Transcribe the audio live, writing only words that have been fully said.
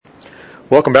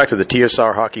Welcome back to the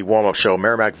TSR Hockey Warm-Up Show.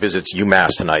 Merrimack visits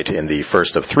UMass tonight in the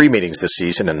first of three meetings this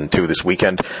season and two this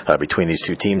weekend between these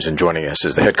two teams. And joining us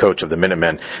is the head coach of the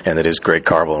Minutemen, and that is Greg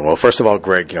Carvel. And well, first of all,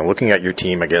 Greg, looking at your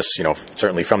team, I guess,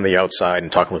 certainly from the outside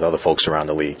and talking with other folks around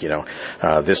the league,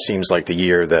 this seems like the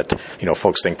year that,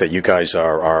 folks think that you guys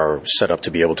are set up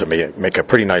to be able to make a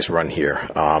pretty nice run here.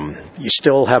 You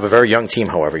still have a very young team,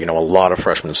 however, a lot of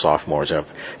freshmen and sophomores,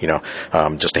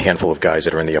 just a handful of guys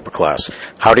that are in the upper class.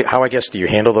 How I guess do you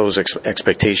handle those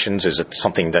expectations? Is it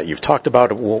something that you've talked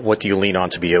about? What do you lean on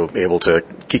to be able to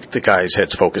keep the guys'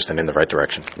 heads focused and in the right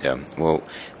direction? Yeah, well,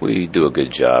 we do a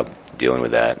good job dealing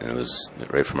with that, and it was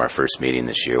right from our first meeting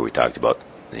this year. We talked about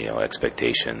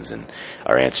expectations, and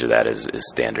our answer to that is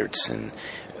standards, and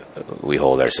we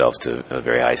hold ourselves to a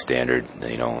very high standard,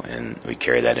 and we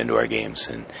carry that into our games.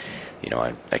 And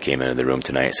I came into the room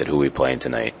tonight. I said, "Who are we playing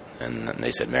tonight?" And they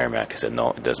said Merrimack. I said,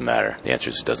 "No, it doesn't matter." The answer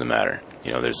is it doesn't matter.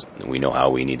 We know how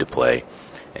we need to play,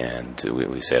 and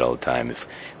we say it all the time. If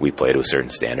we play to a certain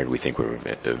standard, we think we're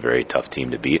a very tough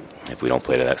team to beat. If we don't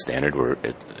play to that standard,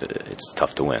 it's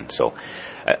tough to win. So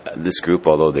this group,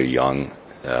 although they're young,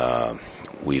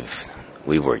 we've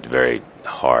worked very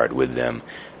hard with them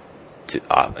to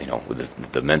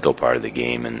with the mental part of the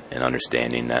game and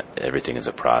understanding that everything is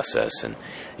a process and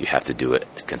you have to do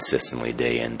it consistently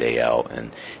day in, day out.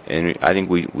 And I think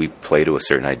we play to a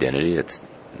certain identity.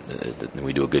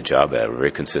 We do a good job at it. We're a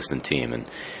very consistent team. And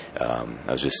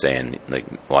I was just saying, like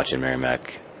watching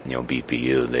Merrimack,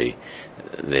 BPU,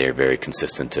 they're very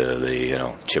consistent to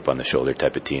the chip on the shoulder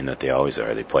type of team that they always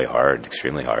are. They play hard,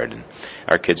 extremely hard, and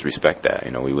our kids respect that.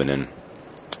 We went in.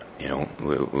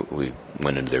 We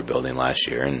went into their building last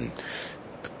year, and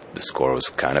the score was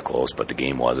kind of close, but the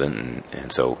game wasn't.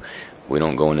 And so we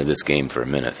don't go into this game for a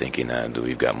minute thinking that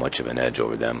we've got much of an edge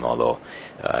over them, although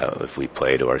if we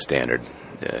play to our standard,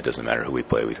 it doesn't matter who we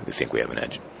play, we think we have an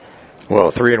edge. Well,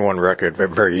 a 3-1 record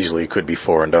very easily could be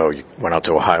 4-0. You went out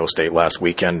to Ohio State last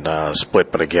weekend,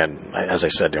 split, but again, as I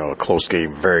said, a close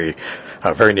game, very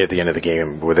near the end of the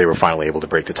game where they were finally able to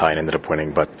break the tie and ended up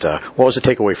winning. But what was the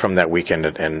takeaway from that weekend?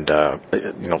 And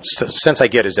sense I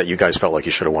get is that you guys felt like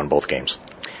you should have won both games.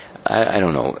 I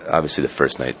don't know. Obviously, the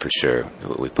first night for sure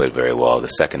we played very well. The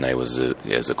second night was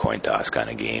a coin toss kind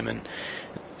of game, and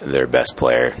their best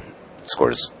player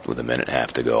scores with a minute and a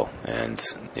half to go, and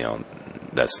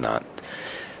that's not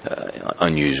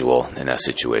unusual in that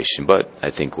situation. But I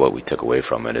think what we took away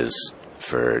from it is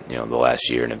for the last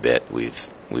year and a bit, we've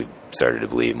started to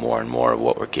believe more and more of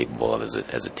what we're capable of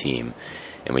as a team.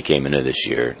 And we came into this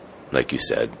year, like you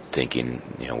said, thinking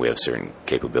we have certain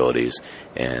capabilities,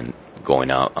 and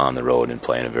going out on the road and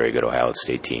playing a very good Ohio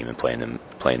State team and playing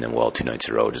them well 2 nights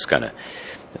in a row just kind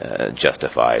of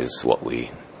justifies what we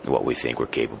think we're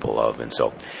capable of. And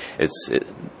so it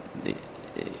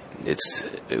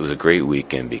was a great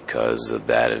weekend because of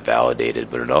that. It validated,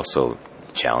 but it also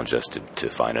challenged us to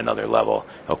find another level.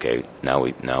 Okay, now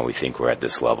we think we're at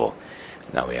this level.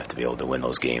 Now we have to be able to win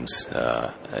those games.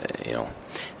 And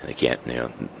they can't.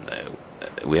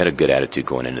 We had a good attitude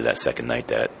going into that second night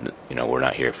that we're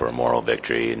not here for a moral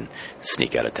victory and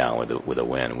sneak out of town with a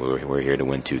win. We're here to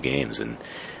win 2 games, and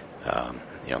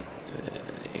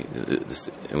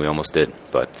and we almost did.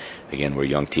 But again, we're a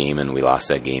young team, and we lost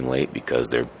that game late because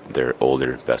their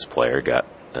older best player got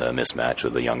a mismatch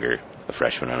with a younger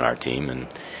freshman on our team,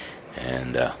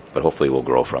 but hopefully we'll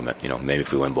grow from it. Maybe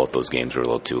if we win both those games, we're a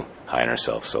little too high on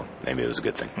ourselves, so maybe it was a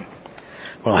good thing.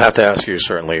 Well, I have to ask you,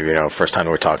 certainly, first time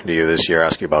we're talking to you this year,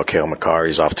 ask you about Cale Makar.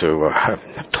 He's off to a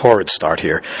torrid start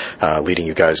here, leading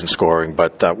you guys in scoring.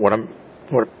 But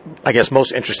what I guess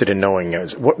most interested in knowing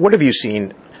is what have you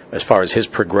seen as far as his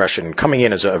progression, coming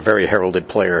in as a very heralded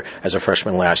player as a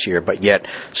freshman last year, but yet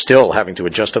still having to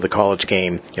adjust to the college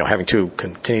game, having to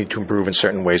continue to improve in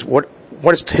certain ways. What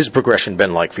has his progression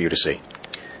been like for you to see?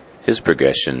 His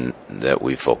progression that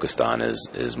we focused on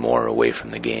is more away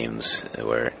from the games,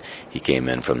 where he came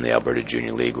in from the Alberta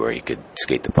Junior League where he could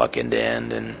skate the puck end to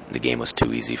end, and the game was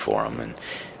too easy for him. And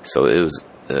so it was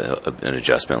an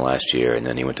adjustment last year, and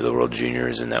then he went to the World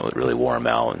Juniors, and that would really wore him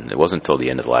out. And it wasn't until the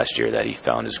end of last year that he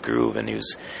found his groove, and he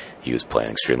was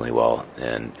playing extremely well.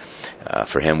 And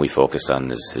for him, we focus on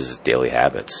his daily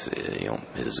habits,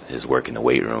 his work in the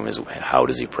weight room, how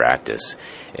does he practice,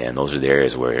 and those are the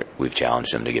areas where we've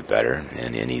challenged him to get better,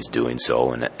 and he's doing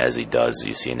so. And as he does,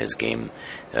 you see in his game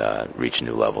reach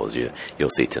new levels. You'll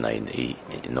see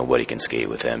tonight, nobody can skate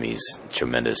with him. He's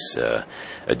tremendous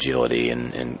agility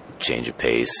and change of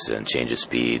pace and change of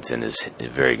speeds, and his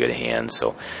very good hands.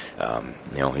 So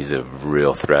he's a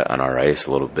real threat on our ice.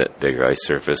 A little bit bigger ice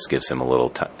surface gives him a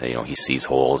little he sees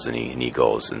holes and he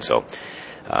goes. And so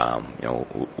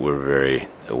we're very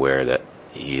aware that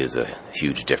he is a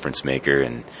huge difference maker,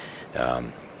 and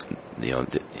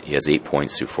he has 8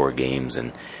 points through 4 games,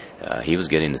 and he was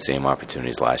getting the same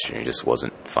opportunities last year. He just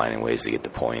wasn't finding ways to get the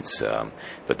points,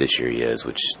 but this year he is,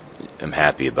 which I'm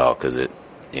happy about, because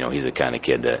he's the kind of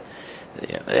kid that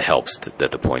it helps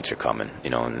that the points are coming.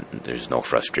 And there's no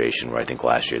frustration. Where I think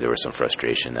last year there was some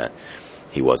frustration that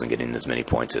he wasn't getting as many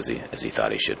points as he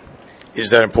thought he should.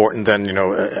 Is that important then,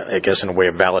 I guess in a way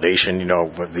of validation,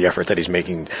 of the effort that he's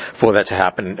making for that to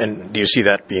happen? And do you see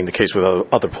that being the case with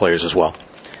other players as well?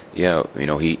 Yeah,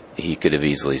 he could have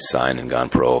easily signed and gone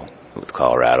pro with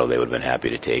Colorado. They would have been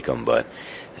happy to take him, but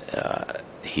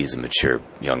he's a mature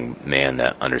young man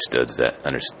that understood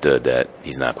that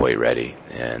he's not quite ready.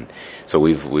 And so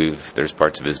there's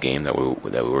parts of his game that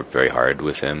we worked very hard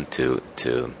with him to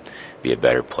be a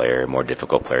better player, a more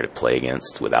difficult player to play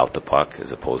against without the puck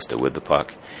as opposed to with the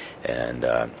puck, and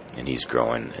he's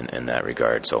growing in that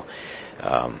regard. So,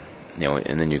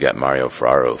 and then you got Mario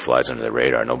Ferraro, who flies under the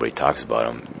radar. Nobody talks about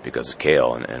him because of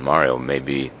Cale, and Mario may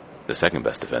be the second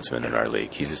best defenseman in our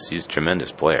league. He's a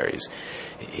tremendous player.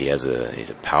 He's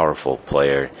a powerful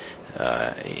player.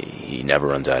 He never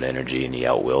runs out of energy, and he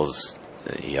outwills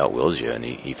you, and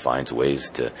he finds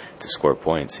ways to score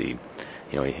points. He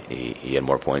had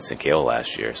more points than Cale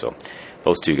last year. So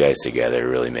those two guys together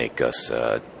really make us,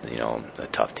 a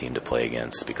tough team to play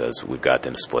against, because we've got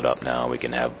them split up now. We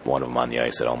can have one of them on the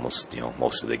ice at almost,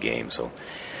 most of the game. So,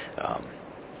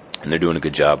 and they're doing a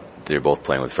good job. They're both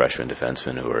playing with freshman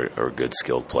defensemen who are good,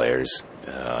 skilled players,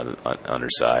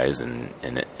 undersized and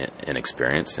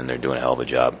inexperienced, and they're doing a hell of a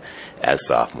job as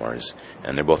sophomores.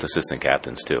 And they're both assistant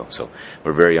captains too. So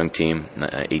we're a very young team,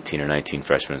 18 or 19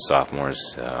 freshmen and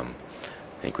sophomores. I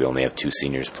think we only have 2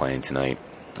 seniors playing tonight,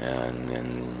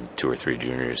 and 2 or 3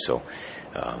 juniors. So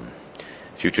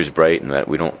future's bright, and that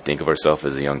we don't think of ourselves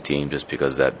as a young team just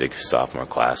because that big sophomore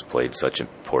class played such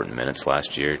important minutes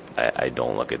last year. I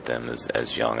don't look at them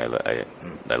as young. I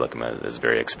look at them as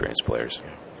very experienced players.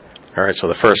 All right, so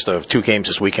the first of 2 games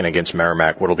this weekend against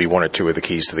Merrimack. What will be 1 or 2 of the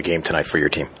keys to the game tonight for your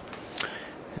team?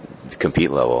 The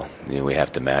compete level. We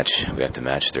have to match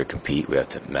their compete. We have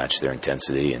to match their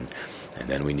intensity, and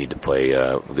then we need to play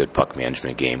a good puck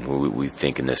management game. We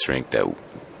think in this rink that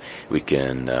we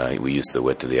can. We use the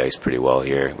width of the ice pretty well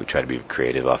here. We try to be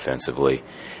creative offensively,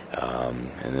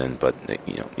 but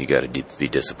you got to be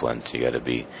disciplined. You got to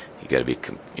be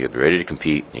ready to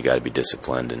compete. You got to be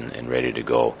disciplined and ready to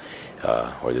go,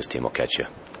 or this team will catch you.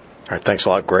 All right, thanks a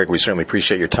lot, Greg. We certainly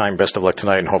appreciate your time. Best of luck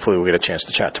tonight, and hopefully we'll get a chance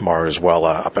to chat tomorrow as well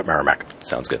up at Merrimack.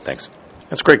 Sounds good. Thanks.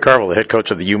 That's Greg Carvel, the head coach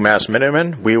of the UMass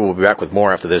Minutemen. We will be back with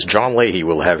more after this. John Leahy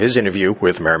will have his interview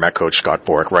with Merrimack coach Scott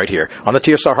Borek right here on the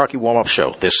TSR Hockey Warm-Up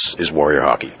Show. This is Warrior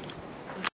Hockey.